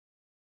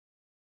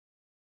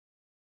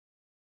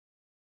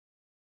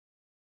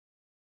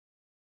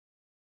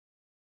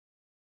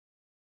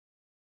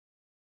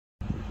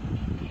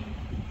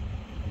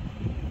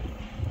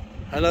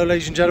Hello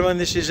ladies and gentlemen,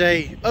 this is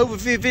a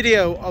overview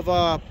video of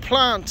our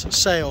plant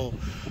sale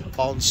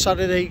on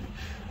Saturday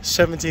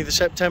 17th of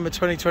September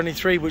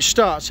 2023, which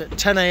starts at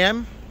 10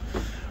 AM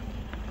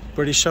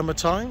British summer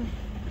time.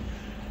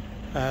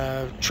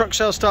 Truck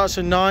sale starts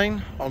at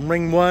 9 on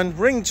ring 1.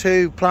 Ring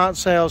 2 plant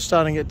sale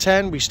starting at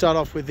 10. We start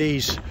off with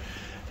these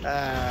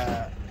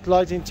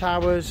lighting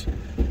towers,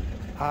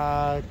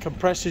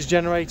 compressors,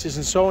 generators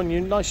and so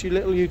on. Nice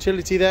little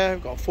utility there.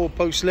 We've got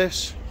 4-post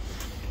lifts.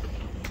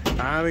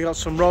 And we got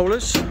some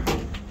rollers.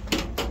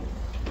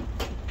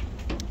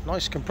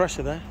 Nice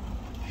compressor there.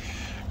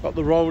 Got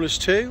the rollers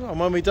too. And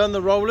when we've done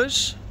the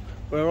rollers,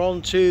 we're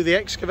on to the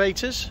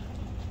excavators,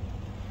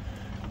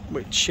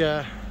 which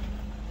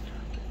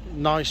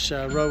nice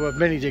row of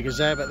mini diggers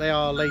there, but they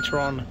are later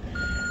on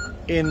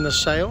in the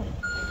sale.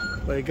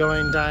 We're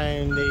going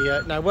down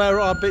the now where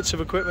are bits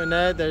of equipment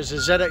there? There's a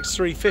ZX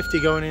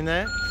 350 going in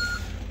there.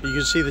 You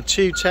can see the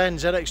 210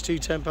 ZX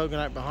 210 poking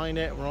out behind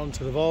it. We're on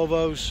to the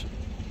Volvos.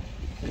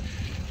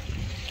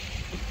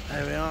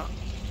 There we are.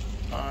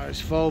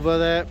 Nice Volvo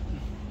there.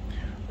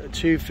 The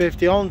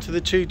 250 on to the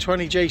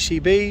 220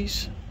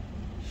 JCBs.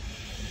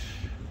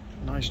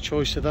 Nice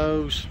choice of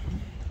those.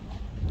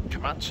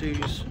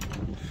 Komatsus.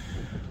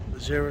 The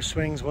Zero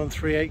Swings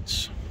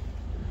 138s.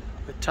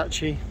 The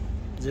Hitachi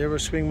Zero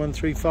Swing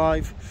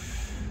 135.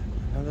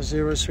 Another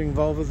Zero Swing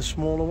Volvo, the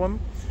smaller one.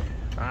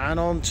 And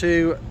on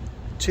to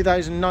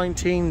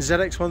 2019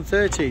 ZX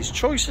 130s.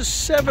 Choice of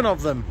 7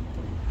 of them.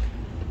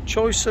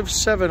 Choice of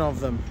 7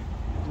 of them.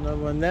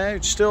 Another one there.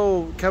 It's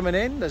still coming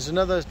in. There's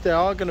another. There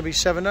are going to be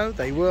 7.0.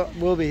 They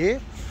will be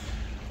here.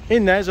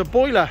 In there's a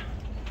boiler,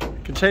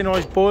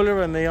 containerized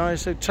boiler, and the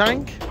ISO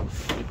tank.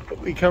 But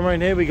we come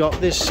around here. We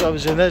got this.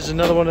 Obviously, there's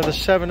another one of the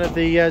 7 of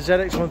the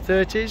ZX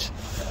 130s,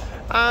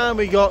 and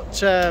we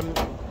got a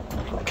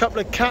couple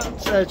of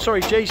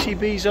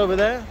JCBs over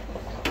there.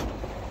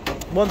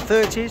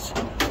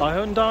 130s by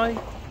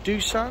Hyundai,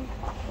 Doosan,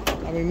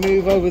 and we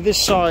move over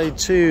this side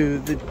to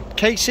the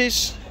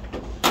cases.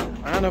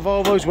 And a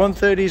Volvo's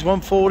 130s,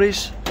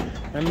 140s,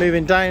 and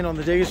moving down on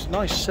the diggers.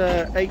 Nice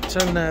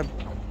 8-ton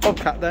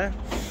Bobcat there.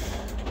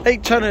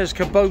 8-tonners,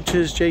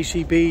 Kubotas,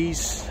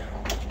 JCBs.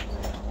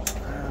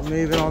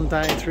 Moving on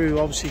down through,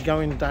 obviously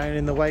going down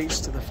in the weights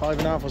to the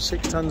 5.5 or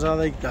 6 tons, are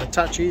they?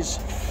 Hitachi's,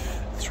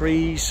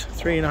 3s,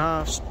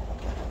 3.5s.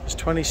 There's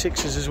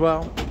 26s as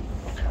well.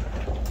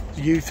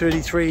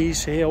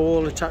 U33s here,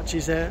 all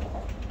Hitachis there.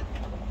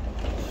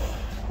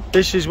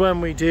 This is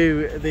when we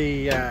do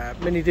the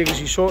mini diggers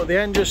you saw at the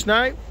end just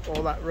now.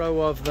 All that row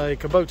of the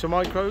Kubota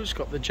Micros.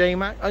 Got the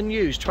JMac,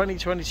 unused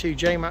 2022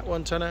 JMac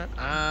 1-tonner,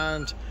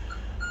 and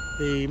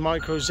the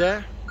Micros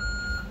there.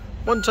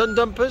 1-ton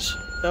dumpers,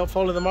 they'll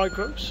follow the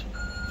Micros.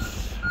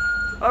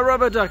 A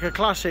rubber duck, a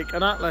classic,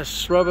 an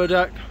Atlas rubber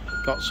duck.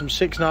 Got some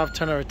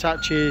 6.5-tonner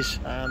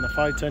Hitachis and the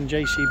 5-ton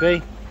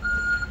JCB.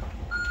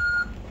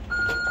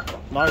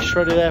 Nice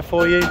shredder there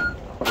for you.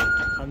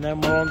 And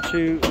then we're on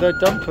to the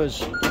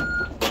dumpers.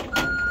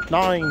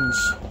 9s,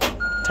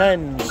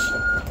 10s,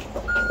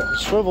 a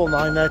swivel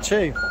 9 there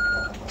too,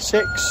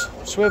 6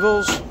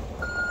 swivels,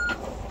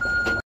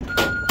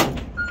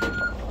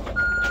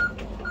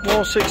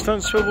 more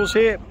 6-ton swivels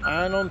here,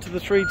 and on to the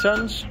 3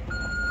 tons.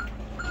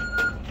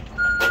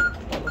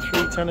 Got the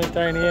 3-tonners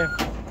down here.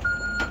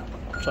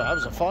 Sorry, that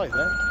was a 5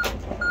 there.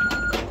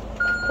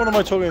 What am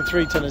I talking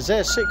 3-tonners?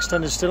 There,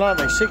 6-tonners still, aren't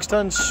they? 6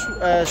 tons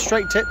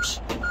straight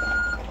tips,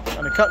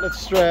 and a couple of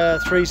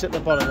 3s at the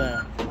bottom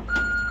there.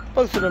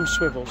 Both of them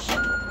swivels.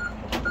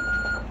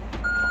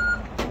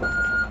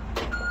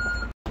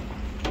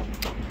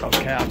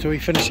 Okay, after we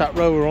finish that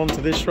row, we're on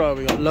to this row.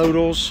 We've got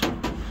Lodals.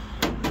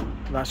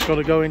 That's got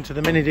to go into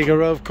the mini digger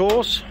row, of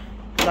course.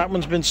 That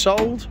one's been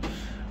sold.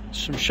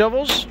 Some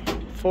shovels,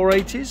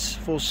 480s,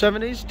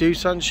 470s,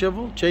 Doosan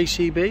shovel,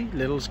 JCB,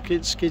 little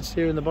skid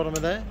steer in the bottom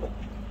of there.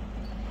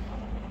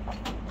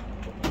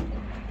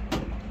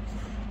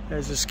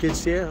 There's a skid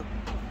steer.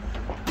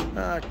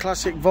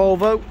 Classic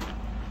Volvo.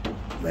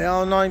 They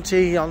are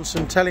 90 on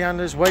some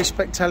telehandlers, waste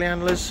spec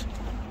telehandlers,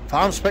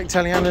 farm spec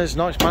telehandlers,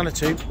 nice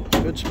Manitou,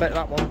 good spec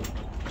that one.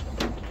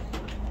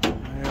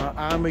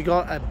 And we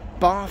got a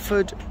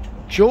Barford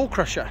jaw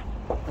crusher,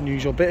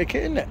 unusual bit of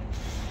kit, isn't it?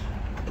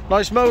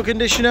 Nice mower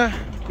conditioner.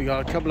 We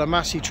got a couple of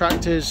Massey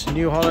tractors,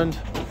 New Holland,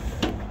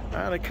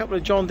 and a couple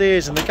of John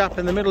Deeres, and the gap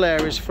in the middle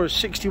there is for a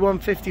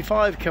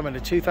 6155 coming, a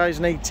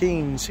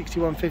 2018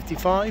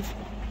 6155.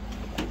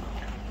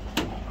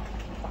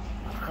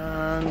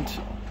 And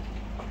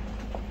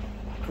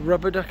a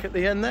rubber duck at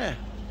the end there.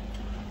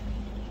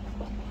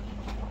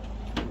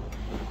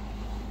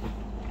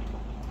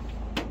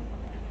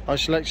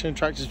 Nice selection of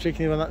tractors,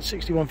 particularly when that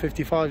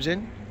 6155's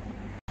in.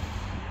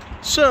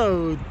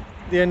 So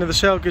the end of the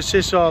sale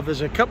consists of,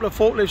 there's a couple of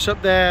forklifts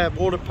up there,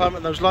 water pump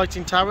and those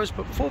lighting towers.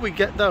 But before we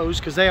get those,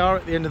 because they are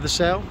at the end of the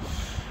sale,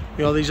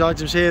 we got these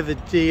items here,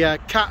 the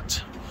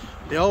Cat,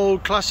 the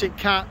old classic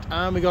Cat,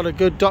 and we got a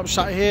good dop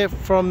shot here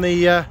from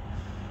the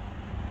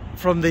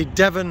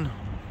Devon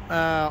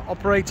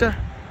operator.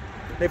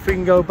 If we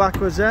can go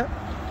backwards there,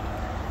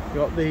 we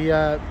got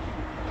the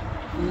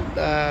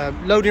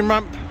loading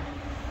ramp,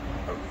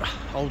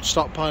 old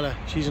stockpiler,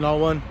 she's an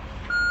old one,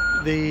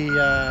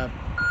 the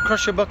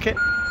crusher bucket,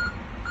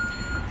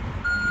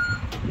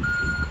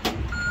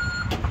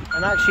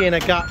 and actually in a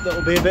gap that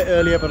will be a bit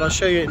earlier, but I'll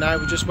show you it now.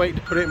 We're just waiting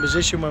to put it in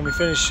position when we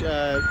finish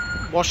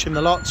washing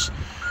the lots.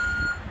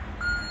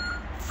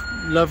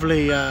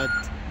 Lovely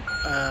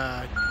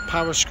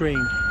power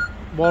screen,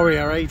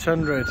 Warrior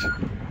 800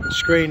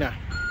 screener,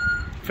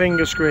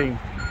 finger screen,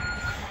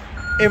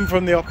 in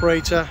from the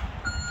operator.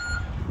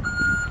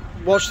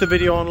 Watch the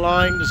video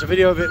online, there's a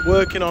video of it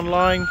working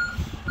online.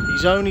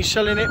 He's only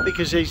selling it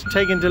because he's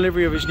taking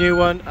delivery of his new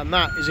one, and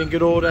that is in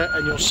good order,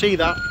 and you'll see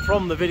that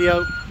from the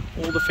video,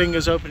 all the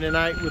fingers opening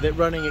out with it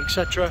running,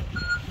 etc.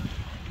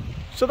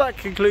 So that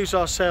concludes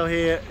our sale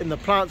here in the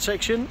plant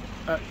section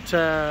at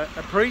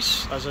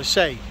Apries. As I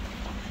say,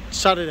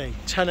 Saturday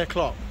 10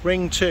 o'clock,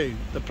 ring 2,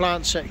 the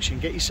plant section.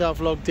 Get yourself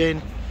logged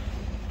in,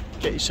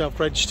 get yourself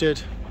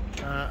registered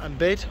and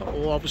bid,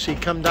 or obviously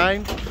come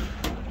down.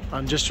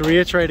 And just to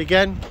reiterate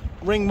again,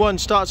 ring 1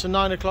 starts at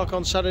 9 o'clock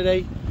on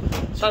Saturday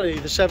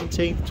the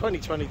 17th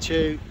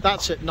 2022.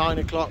 That's at 9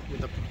 o'clock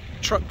with the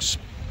trucks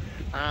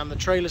and the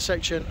trailer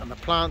section, and the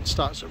plant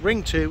starts at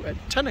ring 2 at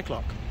 10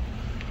 o'clock.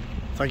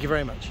 Thank you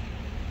very much.